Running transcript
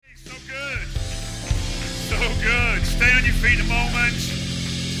on your feet a moment.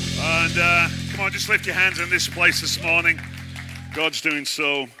 And come on, just lift your hands in this place this morning. God's doing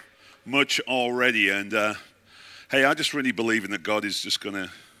so much already. And hey, I just really believe in that God is just going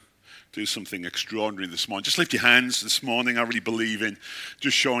to do something extraordinary this morning. Just lift your hands this morning. I really believe in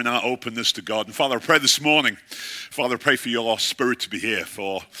just showing our openness to God. And Father, I pray this morning, Father, I pray for your Spirit to be here,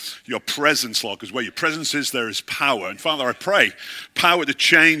 for your presence, Lord, because where your presence is, there is power. And Father, I pray power to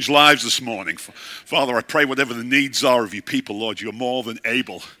change lives this morning. Father, I pray whatever the needs are of your people, Lord, you're more than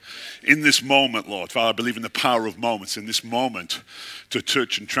able in this moment, Lord. Father, I believe in the power of moments in this moment to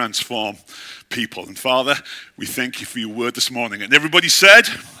touch and transform people. And Father, we thank you for your word this morning. And everybody said,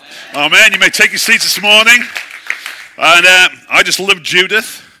 Amen. You may take your seats this morning. And I just love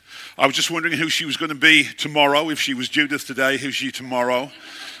Judith. I was just wondering who she was going to be tomorrow. If she was Judith today, who's she tomorrow?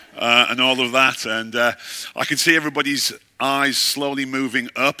 And all of that. And I can see everybody's eyes slowly moving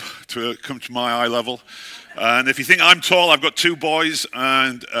up to come to my eye level. And if you think I'm tall, I've got two boys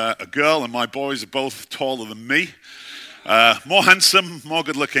and a girl, and my boys are both taller than me. More handsome, more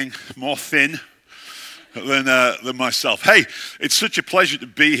good looking, more thin than myself. Hey, it's such a pleasure to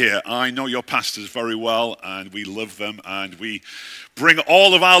be here. I know your pastors very well, and we love them, and we bring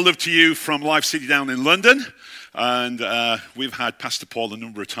all of our love to you from Life City down in London. And we've had Pastor Paul a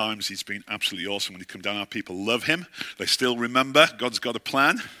number of times. He's been absolutely awesome when he comes down. Our people love him. They still remember God's got a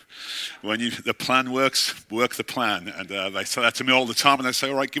plan. When the plan works, work the plan. And they say that to me all the time. And I say,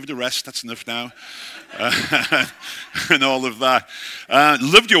 all right, give it a rest. That's enough now. And all of that.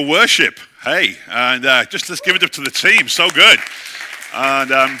 Loved your worship. Hey, and just let's give it up to the team. So good.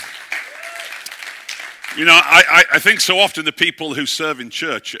 And, you know, I think so often the people who serve in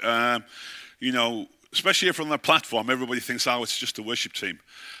church, you know, especially here from the platform, everybody thinks, oh, it's just a worship team.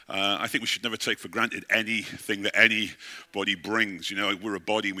 I think we should never take for granted anything that anybody brings. You know, we're a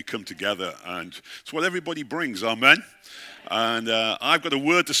body and we come together, and it's what everybody brings, amen? And I've got a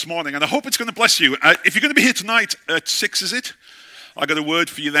word this morning, and I hope it's going to bless you. If you're going to be here tonight at 6, is it? I got a word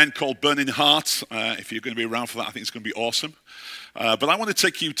for you then called Burning Hearts. If you're going to be around for that, I think it's going to be awesome. But I want to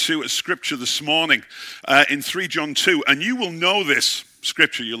take you to a scripture this morning in 3 John 2, and you will know this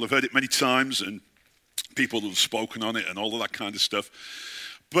scripture. You'll have heard it many times, and people have spoken on it and all of that kind of stuff.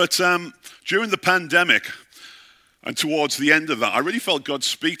 But during the pandemic and towards the end of that, I really felt God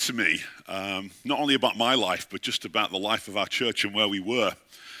speak to me, not only about my life, but just about the life of our church and where we were.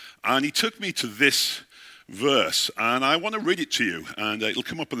 And he took me to this verse, and I want to read it to you. And it'll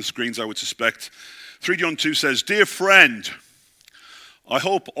come up on the screens, I would suspect. 3 John 2 says, "Dear friend, I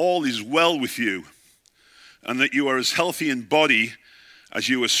hope all is well with you, and that you are as healthy in body as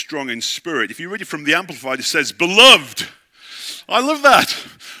you are strong in spirit." If you read it from the Amplified, it says, "Beloved." I love that.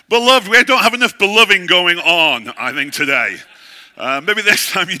 Beloved. We don't have enough beloving going on, I think, today. Maybe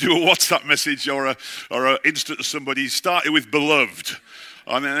next time you do a WhatsApp message or an instant to somebody, start it with beloved.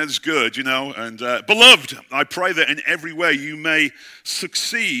 I mean, that's good, you know. And beloved, I pray that in every way you may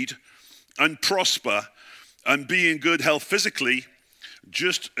succeed and prosper and be in good health physically,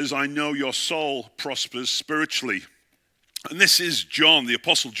 just as I know your soul prospers spiritually. And this is John, the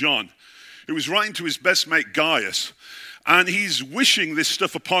Apostle John, who was writing to his best mate Gaius, and he's wishing this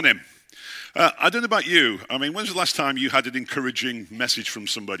stuff upon him. I don't know about you. I mean, when's the last time you had an encouraging message from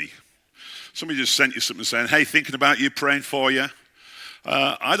somebody? Somebody just sent you something saying, hey, thinking about you, praying for you.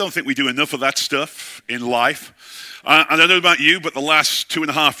 I don't think we do enough of that stuff in life. And I don't know about you, but the last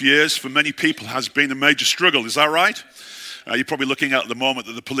 2.5 years for many people has been a major struggle. Is that right? You're probably looking at the moment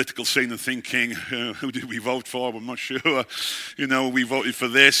at the political scene and thinking, who did we vote for? I'm not sure. You know, we voted for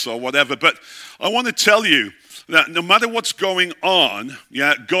this or whatever. But I want to tell you that no matter what's going on,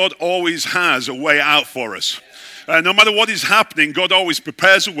 God always has a way out for us. No matter what is happening, God always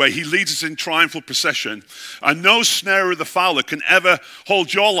prepares a way. He leads us in triumphal procession. And no snare of the fowler can ever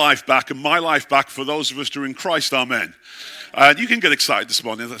hold your life back and my life back for those of us who are in Christ. Amen. You can get excited this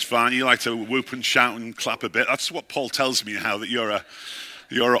morning, that's fine. You like to whoop and shout and clap a bit. That's what Paul tells me, how that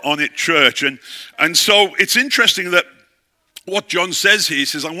you're on it church. And so it's interesting that what John says here, he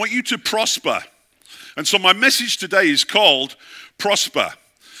says, I want you to prosper. And so my message today is called prosper.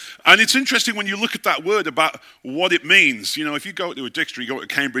 And it's interesting when you look at that word about what it means. You know, if you go to a dictionary, you go to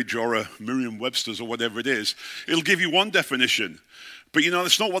Cambridge or a Merriam-Webster's or whatever it is, it'll give you one definition. But you know,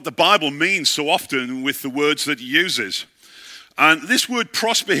 that's not what the Bible means so often with the words that it uses. And this word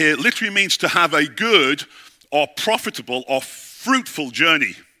prosper here literally means to have a good or profitable or fruitful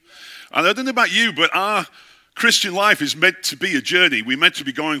journey. And I don't know about you, but our Christian life is meant to be a journey. We're meant to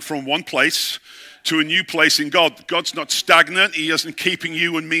be going from one place to a new place in God. God's not stagnant. He isn't keeping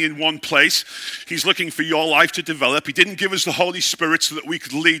you and me in one place. He's looking for your life to develop. He didn't give us the Holy Spirit so that we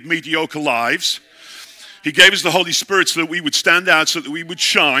could lead mediocre lives. He gave us the Holy Spirit so that we would stand out, so that we would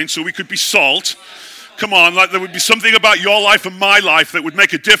shine, so we could be salt. Come on, like there would be something about your life and my life that would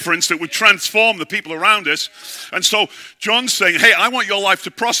make a difference, that would transform the people around us. And so John's saying, hey, I want your life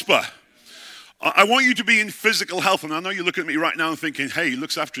to prosper. I want you to be in physical health. And I know you're looking at me right now and thinking, hey, he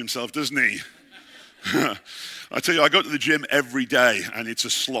looks after himself, doesn't he? I tell you, I go to the gym every day and it's a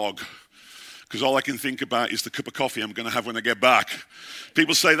slog. Because all I can think about is the cup of coffee I'm going to have when I get back.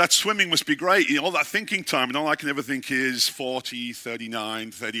 People say that swimming must be great, you know, all that thinking time, and all I can ever think is 40,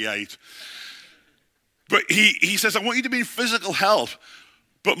 39, 38. But he says, I want you to be in physical health,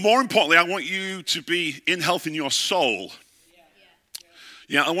 but more importantly, I want you to be in health in your soul.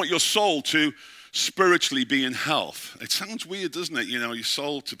 Yeah, I want your soul to spiritually be in health. It sounds weird, doesn't it? You know, your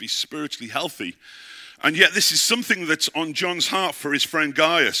soul to be spiritually healthy. And yet this is something that's on John's heart for his friend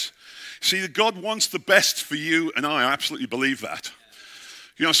Gaius. See, God wants the best for you and I absolutely believe that.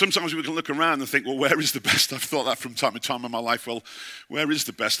 You know, sometimes we can look around and think, well, where is the best? I've thought that from time to time in my life. Well, where is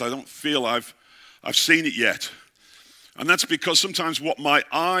the best? I don't feel I've seen it yet. And that's because sometimes what my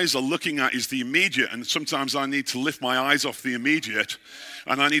eyes are looking at is the immediate, and sometimes I need to lift my eyes off the immediate,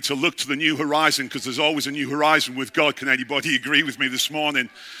 and I need to look to the new horizon, because there's always a new horizon with God. Can anybody agree with me this morning?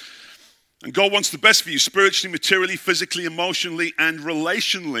 And God wants the best for you spiritually, materially, physically, emotionally, and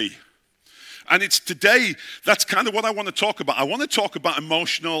relationally. And it's today, that's kind of what I want to talk about. I want to talk about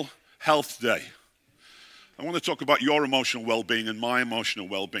Emotional Health Day. I want to talk about your emotional well-being and my emotional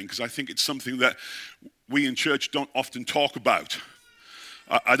well-being, because I think it's something that we in church don't often talk about.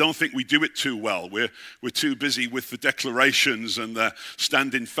 I don't think we do it too well. We're too busy with the declarations and the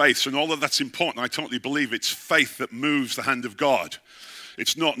stand in faiths, and all of that's important. I totally believe it's faith that moves the hand of God.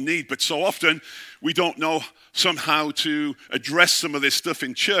 It's not need, but so often we don't know somehow to address some of this stuff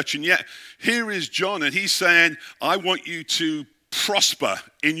in church. And yet here is John, and he's saying, I want you to prosper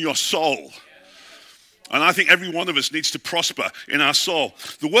in your soul. And I think every one of us needs to prosper in our soul.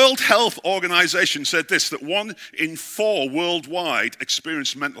 The World Health Organization said this, that 1 in 4 worldwide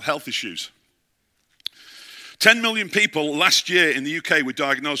experience mental health issues. 10 million people last year in the UK were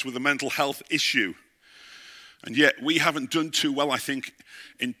diagnosed with a mental health issue. And yet we haven't done too well, I think,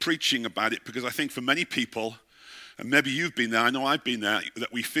 in preaching about it, because I think for many people, and maybe you've been there, I know I've been there,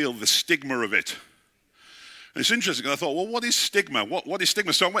 that we feel the stigma of it. And it's interesting, I thought, well, what is stigma? What is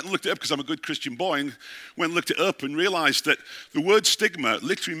stigma? So I went and looked it up, because I'm a good Christian boy, and went and looked it up and realized that the word stigma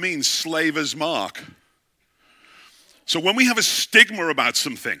literally means slaver's mark. So when we have a stigma about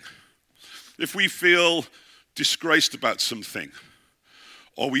something, if we feel disgraced about something,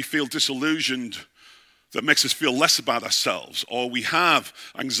 or we feel disillusioned that makes us feel less about ourselves, or we have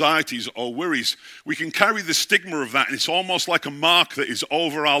anxieties or worries, we can carry the stigma of that, and it's almost like a mark that is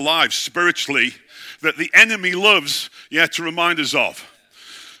over our lives spiritually that the enemy loves, to remind us of.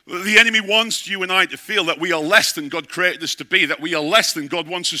 The enemy wants you and I to feel that we are less than God created us to be, that we are less than God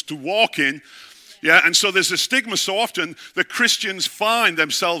wants us to walk in. And so there's a stigma so often that Christians find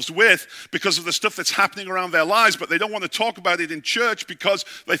themselves with because of the stuff that's happening around their lives, but they don't want to talk about it in church because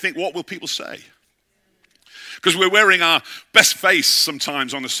they think, what will people say? Because we're wearing our best face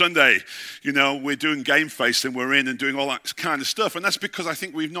sometimes on a Sunday. You know, we're doing game face and we're in and doing all that kind of stuff. And that's because I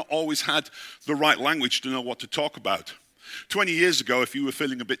think we've not always had the right language to know what to talk about. 20 years ago, if you were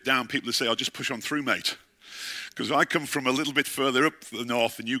feeling a bit down, people would say, oh, just push on through, mate. Because I come from a little bit further up the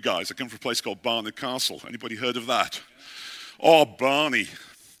north than you guys. I come from a place called Barnard Castle. Anybody heard of that? Oh, Barney.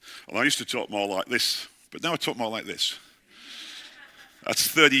 Well, I used to talk more like this, but now I talk more like this. That's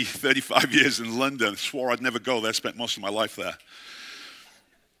 35 years in London. Swore I'd never go there, spent most of my life there.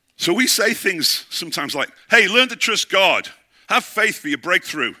 So we say things sometimes like, hey, learn to trust God. Have faith for your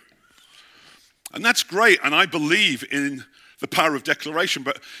breakthrough. And that's great, and I believe in the power of declaration.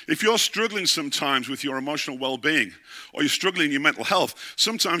 But if you're struggling sometimes with your emotional well-being, or you're struggling in your mental health,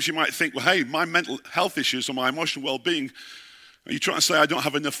 sometimes you might think, well, hey, my mental health issues or my emotional well-being, are you trying to say I don't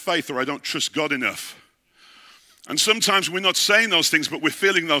have enough faith or I don't trust God enough? And sometimes we're not saying those things, but we're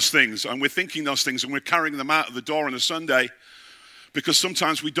feeling those things, and we're thinking those things, and we're carrying them out of the door on a Sunday, because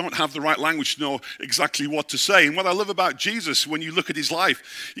sometimes we don't have the right language to know exactly what to say. And what I love about Jesus, when you look at his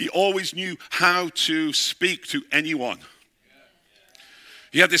life, he always knew how to speak to anyone.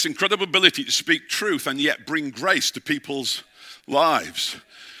 He had this incredible ability to speak truth and yet bring grace to people's lives.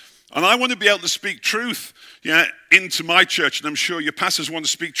 And I want to be able to speak truth into my church, and I'm sure your pastors want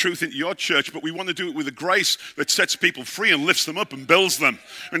to speak truth into your church, but we want to do it with a grace that sets people free and lifts them up and builds them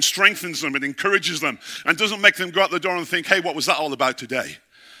and strengthens them and encourages them and doesn't make them go out the door and think, hey, what was that all about today?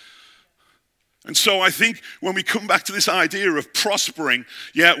 And so I think when we come back to this idea of prospering,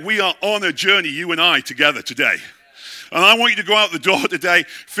 we are on a journey, you and I, together today. And I want you to go out the door today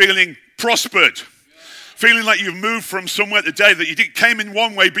feeling prospered, Feeling like you've moved from somewhere today that you came in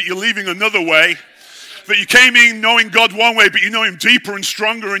one way, but you're leaving another way. That you came in knowing God one way, but you know him deeper and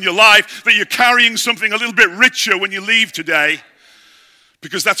stronger in your life. That you're carrying something a little bit richer when you leave today.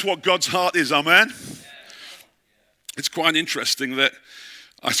 Because that's what God's heart is, amen? It's quite interesting that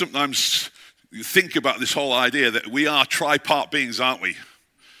I sometimes think about this whole idea that we are tripart beings, aren't we?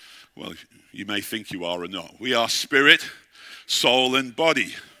 Well, you may think you are or not. We are spirit, soul, and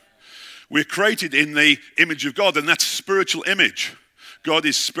body. We're created in the image of God, and that's spiritual image. God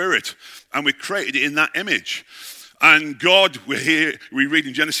is spirit, and we're created in that image. And God, we read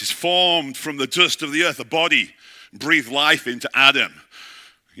in Genesis, formed from the dust of the earth a body, breathed life into Adam.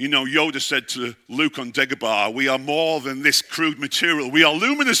 You know, Yoda said to Luke on Dagobah, we are more than this crude material. We are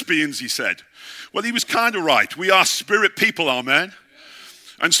luminous beings, he said. Well, he was kind of right. We are spirit people, amen?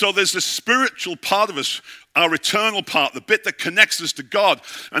 And so there's the spiritual part of us, our eternal part, the bit that connects us to God.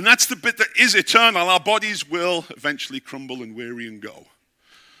 And that's the bit that is eternal. Our bodies will eventually crumble and weary and go.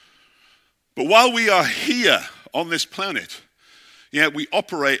 But while we are here on this planet, we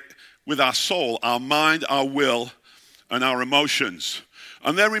operate with our soul, our mind, our will, and our emotions.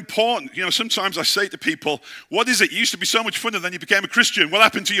 And they're important. You know, sometimes I say to people, what is it? You used to be so much fun and then you became a Christian. What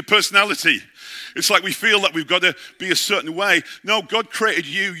happened to your personality? It's like we feel that we've got to be a certain way. No, God created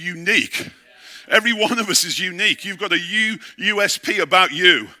you unique. Every one of us is unique. You've got a USP about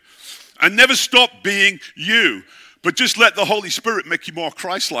you. And never stop being you. But just let the Holy Spirit make you more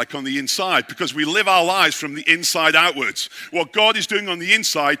Christ-like on the inside, because we live our lives from the inside outwards. What God is doing on the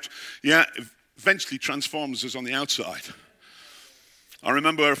inside, eventually transforms us on the outside. I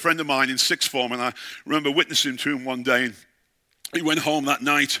remember a friend of mine in sixth form, and I remember witnessing to him one day. And he went home that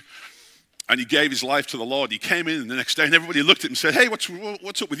night, and he gave his life to the Lord. He came in the next day, and everybody looked at him and said, hey,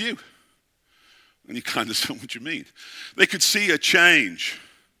 what's up with you? And he kind of said, what do you mean? They could see a change.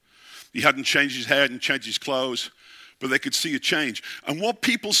 He hadn't changed his hair, hadn't changed his clothes, but they could see a change. And what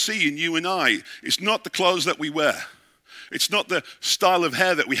people see in you and I is not the clothes that we wear. It's not the style of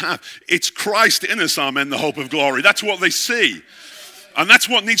hair that we have. It's Christ in us, amen, the hope of glory. That's what they see. And that's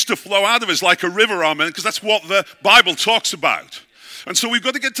what needs to flow out of us like a river, amen, because that's what the Bible talks about. And so we've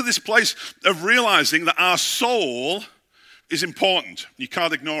got to get to this place of realizing that our soul is important. You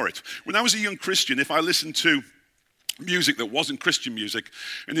can't ignore it. When I was a young Christian, if I listened to music that wasn't Christian music,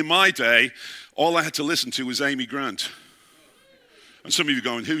 and in my day, all I had to listen to was Amy Grant. And some of you are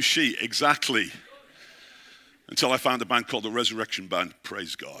going, who's she? Exactly. Until I found a band called the Resurrection Band.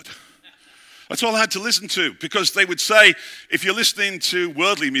 Praise God. That's all I had to listen to, because they would say, if you're listening to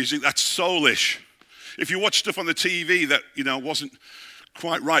worldly music, that's soulish. If you watch stuff on the TV that, wasn't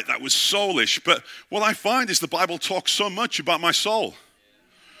quite right, that was soulish. But what I find is the Bible talks so much about my soul.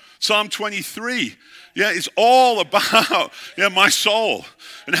 Psalm 23, is all about my soul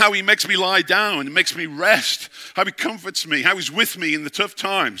and how he makes me lie down and makes me rest, how he comforts me, how he's with me in the tough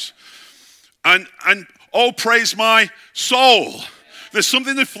times. And oh, praise my soul. There's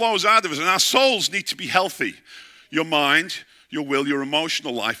something that flows out of us, and our souls need to be healthy. Your mind, your will, your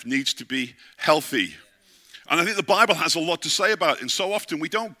emotional life needs to be healthy. And I think the Bible has a lot to say about it, and so often we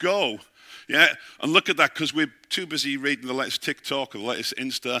don't go and look at that because we're too busy reading the latest TikTok or the latest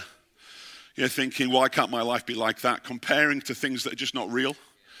Insta, thinking, why can't my life be like that, comparing to things that are just not real.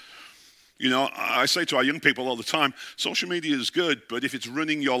 I say to our young people all the time, social media is good, but if it's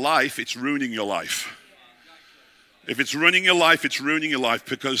running your life, it's ruining your life. If it's running your life, it's ruining your life,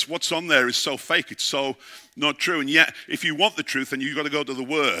 because what's on there is so fake, it's so not true. And yet, if you want the truth, then you've got to go to the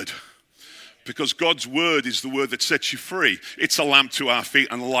Word, because God's Word is the Word that sets you free. It's a lamp to our feet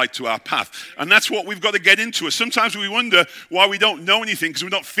and a light to our path. And that's what we've got to get into. Sometimes we wonder why we don't know anything, because we're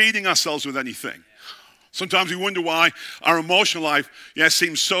not feeding ourselves with anything. Sometimes we wonder why our emotional life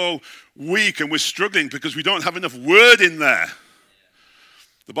seems so weak and we're struggling because we don't have enough Word in there.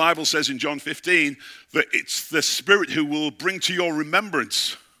 The Bible says in John 15 that it's the Spirit who will bring to your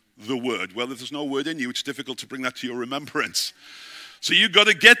remembrance the Word. Well, if there's no Word in you, it's difficult to bring that to your remembrance. So you've got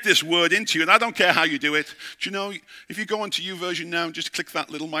to get this Word into you, and I don't care how you do it. Do you know, if you go onto YouVersion now and just click that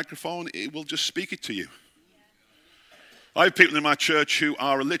little microphone, it will just speak it to you. I have people in my church who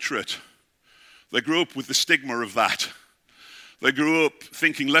are illiterate. They grew up with the stigma of that. They grew up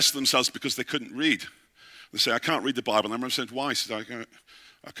thinking less of themselves because they couldn't read. They say, I can't read the Bible. And I remember saying, why? He said,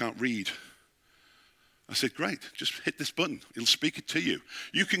 I can't read. I said, great, just hit this button. It'll speak it to you.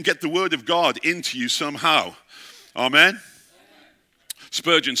 You can get the Word of God into you somehow. Amen?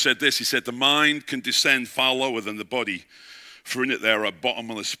 Spurgeon said this. He said, the mind can descend far lower than the body, for in it there are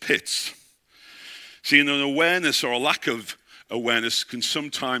bottomless pits. See, an awareness or a lack of awareness can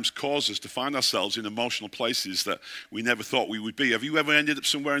sometimes cause us to find ourselves in emotional places that we never thought we would be. Have you ever ended up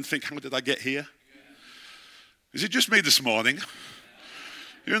somewhere and think, how did I get here? Is it just me this morning?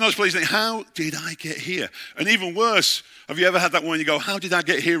 You're in those places you think, how did I get here? And even worse, have you ever had that one you go, how did I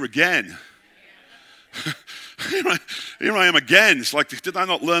get here again? Here I am again. It's like, did I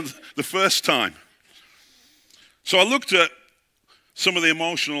not learn the first time? So I looked at some of the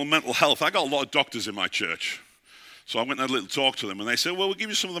emotional and mental health. I got a lot of doctors in my church. So I went and had a little talk to them, and they said, well, we'll give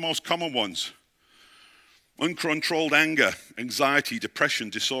you some of the most common ones. Uncontrolled anger, anxiety, depression,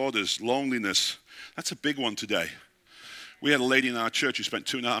 disorders, loneliness. That's a big one today. We had a lady in our church who spent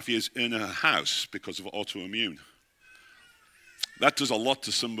 2.5 years in her house because of autoimmune. That does a lot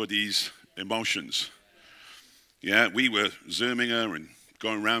to somebody's emotions. Yeah, we were Zooming her and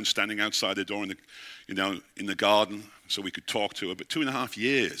going around, standing outside the door in the garden so we could talk to her. But 2.5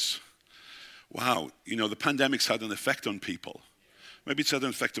 years. Wow, the pandemic's had an effect on people. Maybe it's had an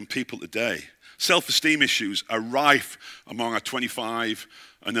effect on people today. Self-esteem issues are rife among our 25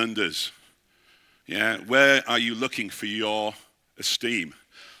 and unders. Yeah, where are you looking for your esteem?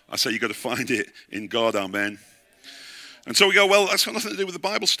 I say you've got to find it in God, amen. And so we go, well, that's got nothing to do with the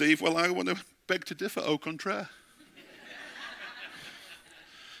Bible, Steve. Well, I want to beg to differ, au contraire.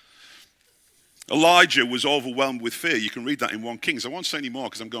 Elijah was overwhelmed with fear. You can read that in 1 Kings. I won't say any more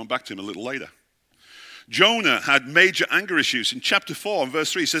because I'm going back to him a little later. Jonah had major anger issues. In chapter 4 and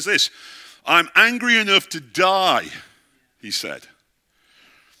verse 3, he says this, I'm angry enough to die, he said.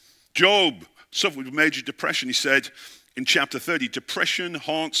 Job suffered with major depression. He said in chapter 30, depression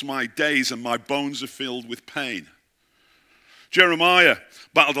haunts my days and my bones are filled with pain. Jeremiah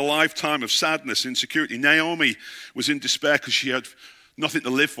battled a lifetime of sadness, insecurity. Naomi was in despair because she had nothing to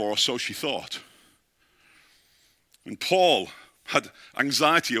live for, or so she thought. And Paul had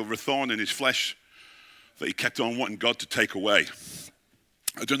anxiety over a thorn in his flesh that he kept on wanting God to take away.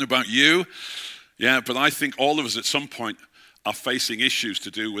 I don't know about you, but I think all of us at some point are facing issues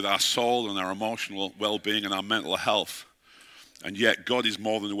to do with our soul and our emotional well-being and our mental health. And yet God is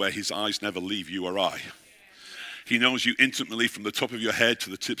more than aware. His eyes never leave you or I. He knows you intimately from the top of your head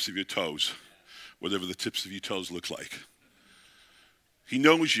to the tips of your toes, whatever the tips of your toes look like. He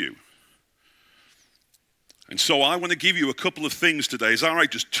knows you. And so I want to give you a couple of things today. Is that all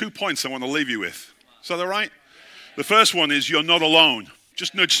right? Just 2 points I want to leave you with. Is that all right? The first one is you're not alone.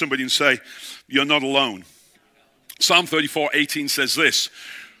 Just nudge somebody and say, you're not alone. Psalm 34:18 says this,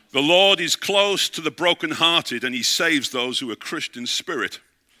 the Lord is close to the brokenhearted and he saves those who are crushed in spirit.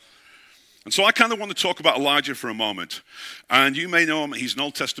 And so I kind of want to talk about Elijah for a moment. And you may know him, he's an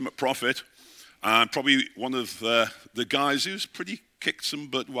Old Testament prophet, and probably one of the guys who's pretty kicked some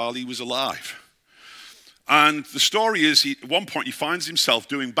butt while he was alive. And the story is, at one point he finds himself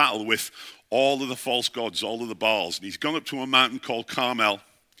doing battle with all of the false gods, all of the Baals. And he's gone up to a mountain called Carmel.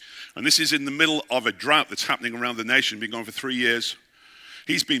 And this is in the middle of a drought that's happening around the nation, been going for 3 years.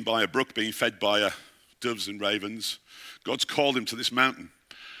 He's been by a brook, being fed by doves and ravens. God's called him to this mountain.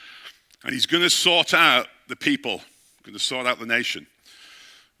 And he's going to sort out the people, going to sort out the nation.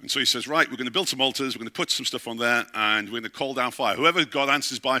 And so he says, right, we're going to build some altars, we're going to put some stuff on there, and we're going to call down fire. Whoever God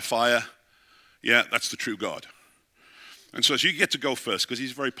answers by fire, that's the true God. And so you get to go first, because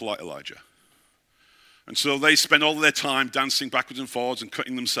he's very polite, Elijah. And so they spend all of their time dancing backwards and forwards and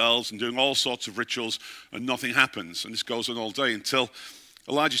cutting themselves and doing all sorts of rituals, and nothing happens. And this goes on all day until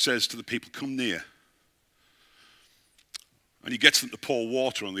Elijah says to the people, come near. And he gets them to pour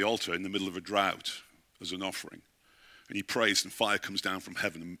water on the altar in the middle of a drought as an offering. And he prays, and fire comes down from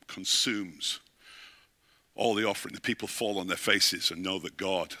heaven and consumes all the offering. The people fall on their faces and know that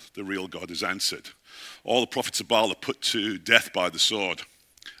God, the real God, has answered. All the prophets of Baal are put to death by the sword.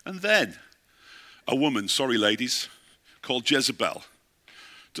 And then a woman, sorry ladies, called Jezebel,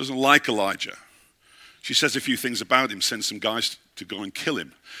 doesn't like Elijah. She says a few things about him, sends some guys to go and kill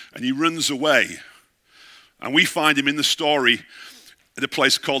him. And he runs away. And we find him in the story at a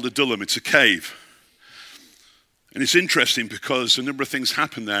place called Adullam. It's a cave. And it's interesting because a number of things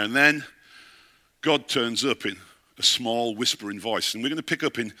happen there. And then God turns up in a small whispering voice. And we're going to pick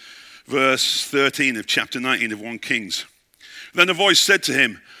up in verse 13 of chapter 19 of 1 Kings. Then a voice said to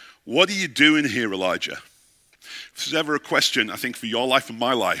him, what are you doing here, Elijah? If there's ever a question, I think, for your life and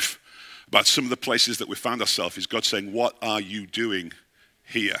my life about some of the places that we found ourselves, is God saying, what are you doing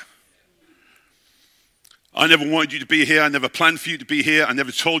here? I never wanted you to be here. I never planned for you to be here. I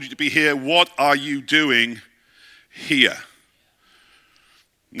never told you to be here. What are you doing here?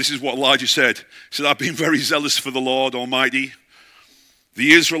 And this is what Elijah said. He said, I've been very zealous for the Lord Almighty.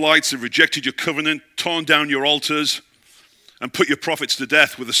 The Israelites have rejected your covenant, torn down your altars, and put your prophets to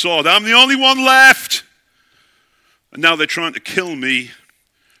death with a sword. I'm the only one left. And now they're trying to kill me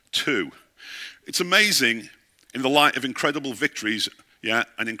too. It's amazing, in the light of incredible victories yeah,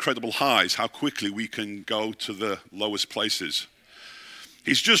 and incredible highs, how quickly we can go to the lowest places.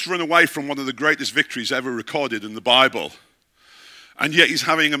 He's just run away from one of the greatest victories ever recorded in the Bible. And yet he's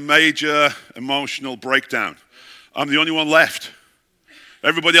having a major emotional breakdown. I'm the only one left.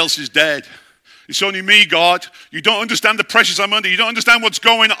 Everybody else is dead. It's only me, God. You don't understand the pressures I'm under. You don't understand what's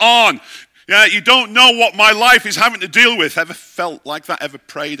going on. Yeah, you don't know what my life is having to deal with. Ever felt like that? Ever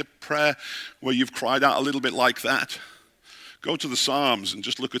prayed a prayer where you've cried out a little bit like that? Go to the Psalms and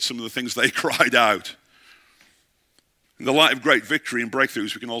just look at some of the things they cried out. In the light of great victory and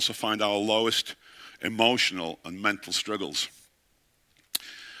breakthroughs, we can also find our lowest emotional and mental struggles.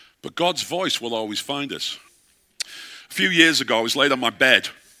 But God's voice will always find us. A few years ago, I was laid on my bed.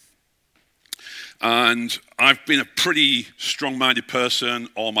 And I've been a pretty strong-minded person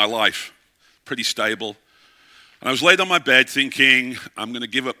all my life, pretty stable. And I was laid on my bed thinking, I'm going to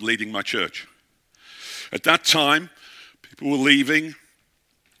give up leading my church. At that time, people were leaving,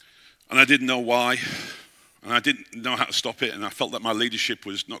 and I didn't know why. And I didn't know how to stop it, and I felt that my leadership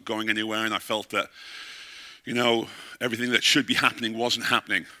was not going anywhere, and I felt that, everything that should be happening wasn't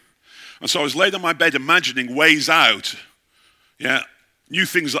happening. And so I was laid on my bed imagining ways out, new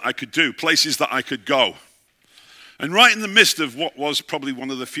things that I could do, places that I could go. And right in the midst of what was probably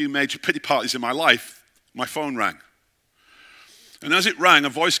one of the few major pity parties in my life, my phone rang. And as it rang, a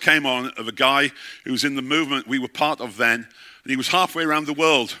voice came on of a guy who was in the movement we were part of then, and he was halfway around the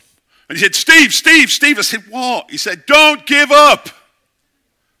world. And he said, Steve. I said, what? He said, don't give up.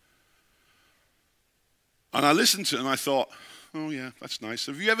 And I listened to it and I thought, oh yeah, that's nice.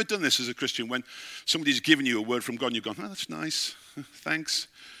 Have you ever done this as a Christian when somebody's given you a word from God and you've gone, oh, that's nice, thanks.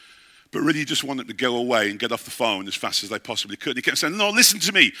 But really you just want them to go away and get off the phone as fast as they possibly could. He kept saying, no, listen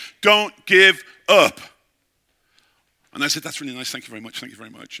to me, don't give up. And I said, that's really nice, thank you very much.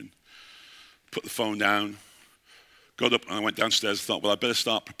 And put the phone down. Got up and I went downstairs and thought, well, I better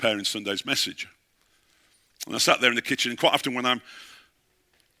start preparing Sunday's message. And I sat there in the kitchen, and quite often when I'm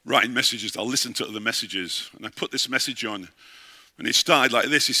writing messages, I'll listen to other messages. And I put this message on, and it started like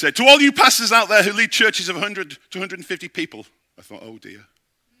this. He said, to all you pastors out there who lead churches of 100 to 150 people. I thought, oh dear.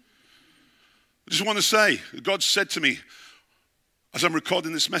 I just want to say, God said to me, as I'm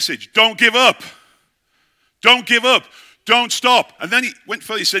recording this message, don't give up. Don't give up. Don't stop. And then he went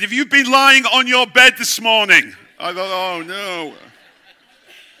further. He said, have you been lying on your bed this morning? I thought, oh no.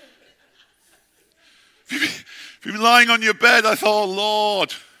 If you've been lying on your bed, I thought, oh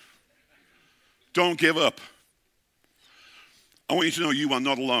Lord, don't give up. I want you to know you are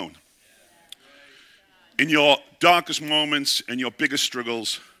not alone. In your darkest moments, in your biggest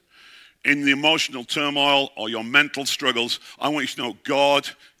struggles, in the emotional turmoil or your mental struggles, I want you to know God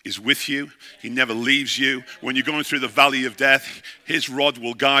is with you. He never leaves you. When you're going through the valley of death, his rod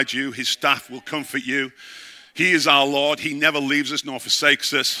will guide you. His staff will comfort you. He is our Lord. He never leaves us nor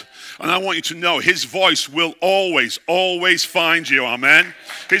forsakes us. And I want you to know his voice will always, always find you. Amen.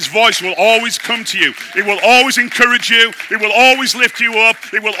 His voice will always come to you. It will always encourage you. It will always lift you up.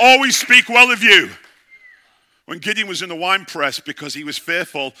 It will always speak well of you. When Gideon was in the wine press because he was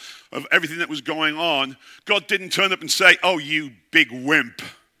fearful of everything that was going on, God didn't turn up and say, oh, you big wimp.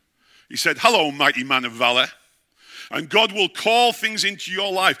 He said, hello, mighty man of valor. And God will call things into your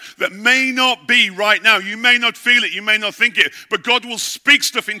life that may not be right now. You may not feel it, you may not think it, but God will speak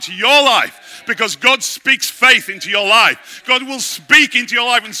stuff into your life because God speaks faith into your life. God will speak into your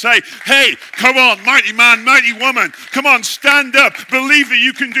life and say, hey, come on, mighty man, mighty woman, come on, stand up, believe that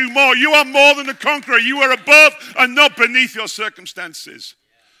you can do more. You are more than a conqueror. You are above and not beneath your circumstances.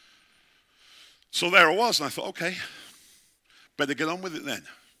 So there I was, and I thought, okay, better get on with it then.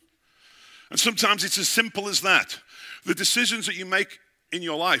 And sometimes it's as simple as that. The decisions that you make in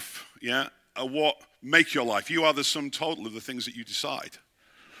your life, are what make your life. You are the sum total of the things that you decide.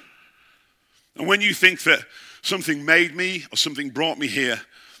 And when you think that something made me or something brought me here,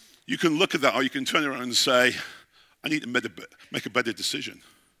 you can look at that or you can turn around and say, I need to make a better decision.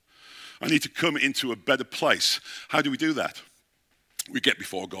 I need to come into a better place. How do we do that? We get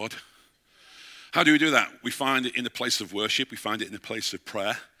before God. How do we do that? We find it in a place of worship. We find it in a place of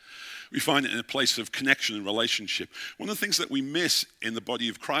prayer. We find it in a place of connection and relationship. One of the things that we miss in the body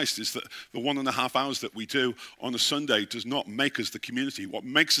of Christ is that the 1.5 hours that we do on a Sunday does not make us the community. What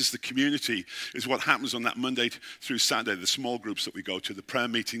makes us the community is what happens on that Monday through Saturday, the small groups that we go to, the prayer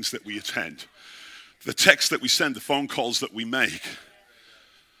meetings that we attend, the texts that we send, the phone calls that we make.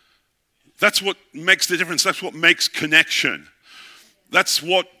 That's what makes the difference. That's what makes connection. That's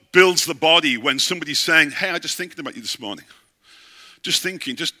what builds the body when somebody's saying, hey, I'm just thinking about you this morning. Just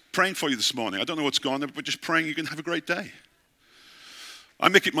thinking, just praying for you this morning. I don't know what's going on, but just praying you're going to have a great day. I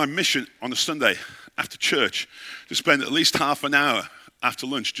make it my mission on a Sunday after church to spend at least half an hour after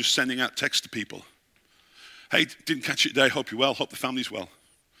lunch, just sending out texts to people. Hey, didn't catch you today, hope you're well, hope the family's well.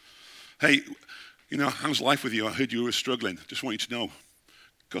 Hey, how's life with you? I heard you were struggling. Just want you to know,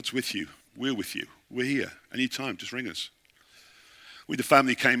 God's with you. We're with you. We're here. Anytime, just ring us. The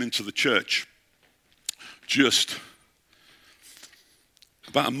family came into the church just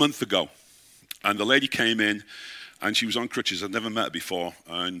about a month ago. And the lady came in, and she was on crutches. I'd never met her before.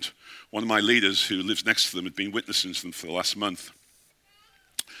 And one of my leaders who lives next to them had been witnessing to them for the last month.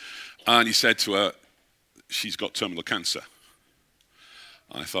 And he said to her, she's got terminal cancer.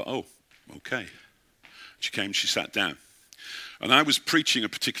 And I thought, oh, okay. She came, she sat down. And I was preaching a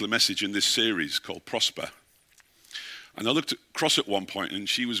particular message in this series called Prosper. And I looked across at one point, and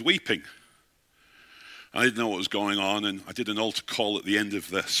she was weeping. I didn't know what was going on, and I did an altar call at the end of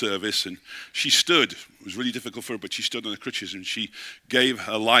the service, and she stood. It was really difficult for her, but she stood on her crutches, and she gave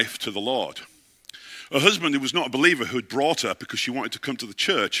her life to the Lord. Her husband, who was not a believer, who had brought her because she wanted to come to the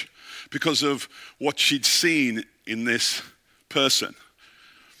church because of what she'd seen in this person.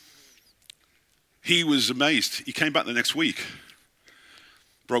 He was amazed. He came back the next week,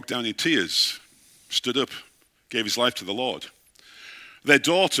 broke down in tears, stood up, gave his life to the Lord. Their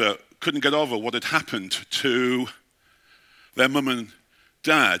daughter couldn't get over what had happened to their mum and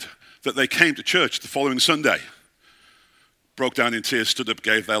dad, that they came to church the following Sunday, broke down in tears, stood up,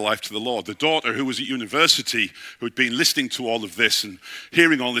 gave their life to the Lord. The daughter, who was at university, who had been listening to all of this and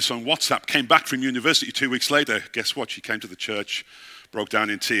hearing all this on WhatsApp, came back from university 2 weeks later. Guess what? She came to the church, broke down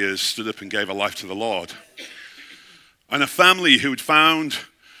in tears, stood up and gave her life to the Lord. And a family who had found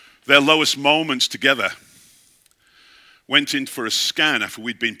their lowest moments together went in for a scan after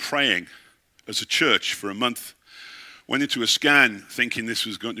we'd been praying as a church for a month. Went into a scan thinking this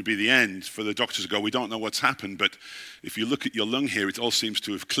was going to be the end. For the doctors to go, we don't know what's happened, but if you look at your lung here, it all seems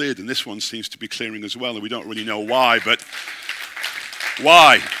to have cleared, and this one seems to be clearing as well, and we don't really know why, but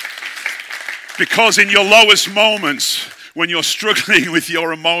why? Because in your lowest moments, when you're struggling with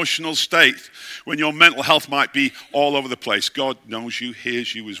your emotional state, when your mental health might be all over the place, God knows you,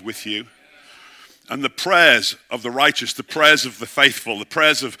 hears you, is with you. And the prayers of the righteous, the prayers of the faithful, the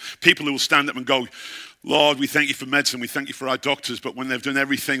prayers of people who will stand up and go, Lord, we thank you for medicine, we thank you for our doctors, but when they've done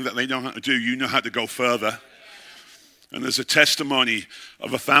everything that they know how to do, you know how to go further. And there's a testimony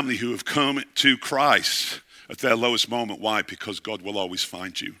of a family who have come to Christ at their lowest moment. Why? Because God will always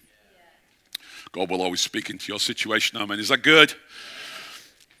find you. God will always speak into your situation. Amen. Is that good?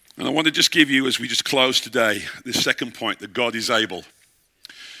 And I want to just give you, as we just close today, this second point, that God is able.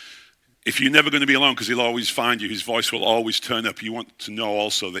 If you're never going to be alone, because he'll always find you, his voice will always turn up, you want to know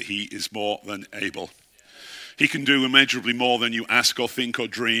also that he is more than able. He can do immeasurably more than you ask or think or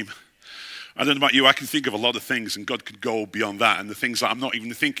dream. I don't know about you, I can think of a lot of things, and God could go beyond that. And the things that I'm not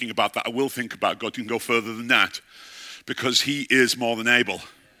even thinking about, that I will think about, God can go further than that, because he is more than able.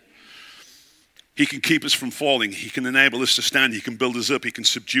 He can keep us from falling. He can enable us to stand. He can build us up. He can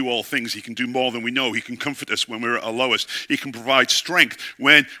subdue all things. He can do more than we know. He can comfort us when we're at our lowest. He can provide strength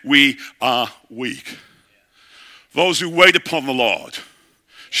when we are weak. Those who wait upon the Lord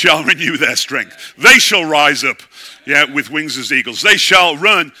shall renew their strength. They shall rise up, with wings as eagles. They shall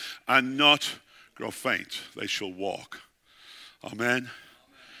run and not grow faint. They shall walk. Amen.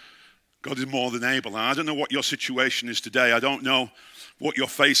 God is more than able. And I don't know what your situation is today. I don't know what you're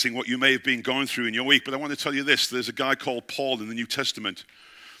facing, what you may have been going through in your week. But I want to tell you this. There's a guy called Paul in the New Testament.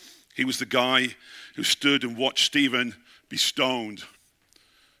 He was the guy who stood and watched Stephen be stoned,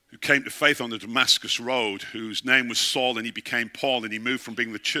 who came to faith on the Damascus Road, whose name was Saul, and he became Paul, and he moved from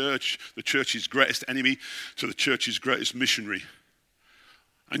being the church's greatest enemy, to the church's greatest missionary.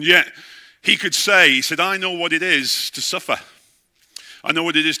 And yet, he said, I know what it is to suffer. I know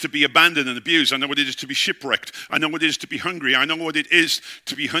what it is to be abandoned and abused. I know what it is to be shipwrecked. I know what it is to be hungry. I know what it is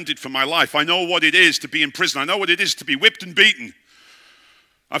to be hunted for my life. I know what it is to be in prison. I know what it is to be whipped and beaten.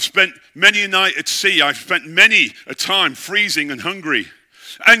 I've spent many a night at sea. I've spent many a time freezing and hungry.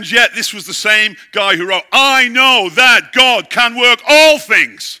 And yet this was the same guy who wrote, I know that God can work all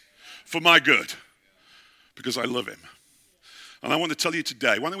things for my good because I love him. And I want to tell you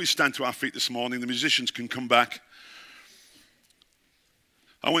today, why don't we stand to our feet this morning? The musicians can come back.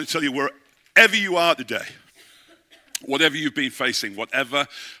 I want to tell you, wherever you are today, whatever you've been facing, whatever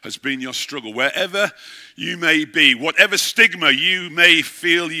has been your struggle, wherever you may be, whatever stigma you may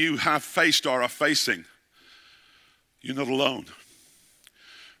feel you have faced or are facing, you're not alone.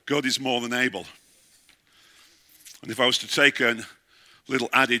 God is more than able. And if I was to take a little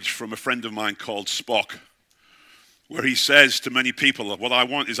adage from a friend of mine called Spock, where he says to many people, what I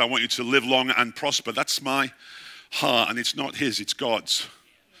want you to live long and prosper. That's my heart, and it's not his, it's God's.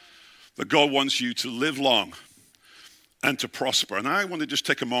 That God wants you to live long and to prosper. And I want to just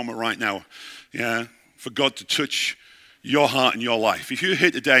take a moment right now, for God to touch your heart and your life. If you're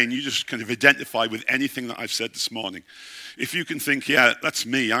here today and you just kind of identify with anything that I've said this morning, if you can think, yeah, that's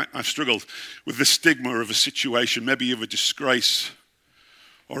me. I've struggled with the stigma of a situation, maybe of a disgrace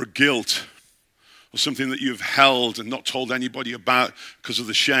or a guilt or something that you've held and not told anybody about because of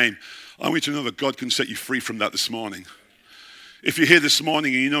the shame. I want you to know that God can set you free from that this morning. If you're here this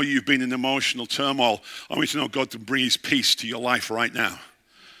morning and you know you've been in emotional turmoil, I want you to know God can bring his peace to your life right now.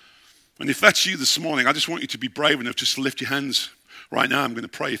 And if that's you this morning, I just want you to be brave enough just to lift your hands right now. I'm going to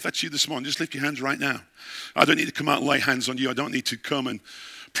pray. If that's you this morning, just lift your hands right now. I don't need to come out and lay hands on you. I don't need to come and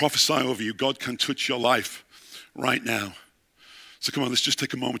prophesy over you. God can touch your life right now. So come on, let's just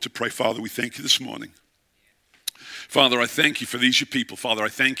take a moment to pray. Father, we thank you this morning. Father, I thank you for these your people. Father, I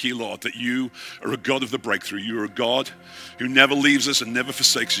thank you, Lord, that you are a God of the breakthrough. You are a God who never leaves us and never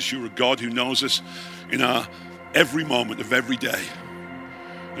forsakes us. You are a God who knows us in our every moment of every day.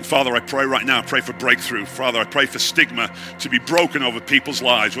 And Father, I pray right now, I pray for breakthrough. Father, I pray for stigma to be broken over people's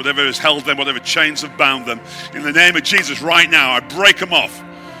lives, whatever has held them, whatever chains have bound them. In the name of Jesus, right now, I break them off.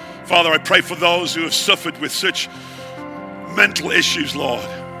 Father, I pray for those who have suffered with such mental issues, Lord.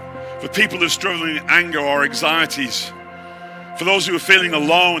 For people who are struggling with anger or anxieties. For those who are feeling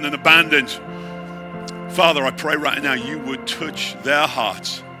alone and abandoned. Father, I pray right now you would touch their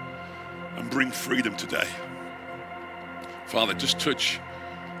hearts and bring freedom today. Father, just touch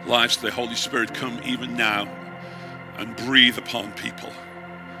lives to the Holy Spirit. Come even now and breathe upon people.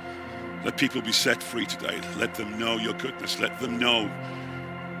 Let people be set free today. Let them know your goodness. Let them know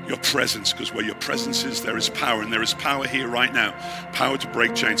your presence, because where your presence is, there is power, and there is power here right now. Power to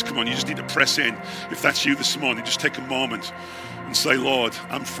break chains. Come on, you just need to press in. If that's you this morning, just take a moment and say, Lord,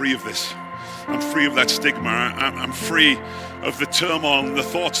 I'm free of this. I'm free of that stigma. I'm free of the turmoil and the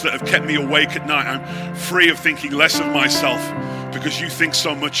thoughts that have kept me awake at night. I'm free of thinking less of myself because you think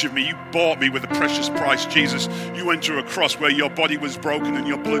so much of me. You bought me with a precious price, Jesus. You went to a cross where your body was broken and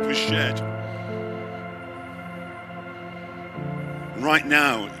your blood was shed. Right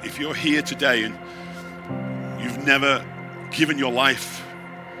now, if you're here today and you've never given your life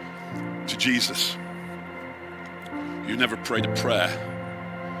to Jesus, you've never prayed a prayer,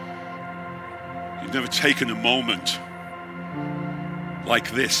 you've never taken a moment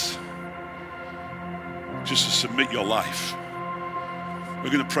like this just to submit your life, we're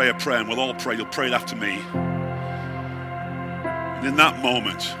going to pray a prayer, and we'll all pray. You'll pray it after me. And in that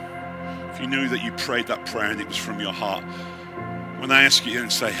moment, if you knew that you prayed that prayer and it was from your heart, when I ask you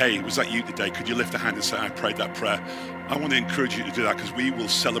and say, hey, was that you today? Could you lift a hand and say, I prayed that prayer? I want to encourage you to do that, because we will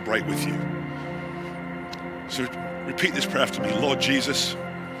celebrate with you. So repeat this prayer after me. Lord Jesus,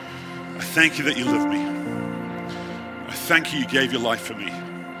 I thank you that you love me. I thank you gave your life for me.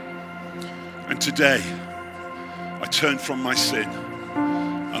 And today, I turn from my sin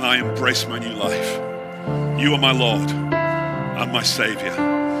and I embrace my new life. You are my Lord and my Savior.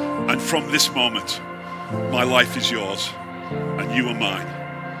 And from this moment, my life is yours and you are mine.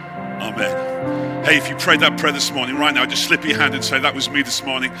 Amen. Hey, if you prayed that prayer this morning, right now, just slip your hand and say, that was me this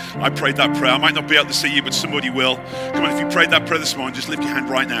morning. I prayed that prayer. I might not be able to see you, but somebody will. Come on, if you prayed that prayer this morning, just lift your hand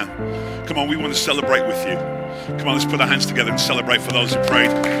right now. Come on, we want to celebrate with you. Come on, let's put our hands together and celebrate for those who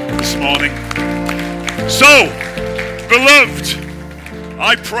prayed this morning. So, beloved,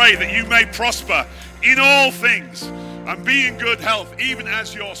 I pray that you may prosper in all things and be in good health, even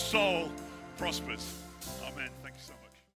as your soul prospers.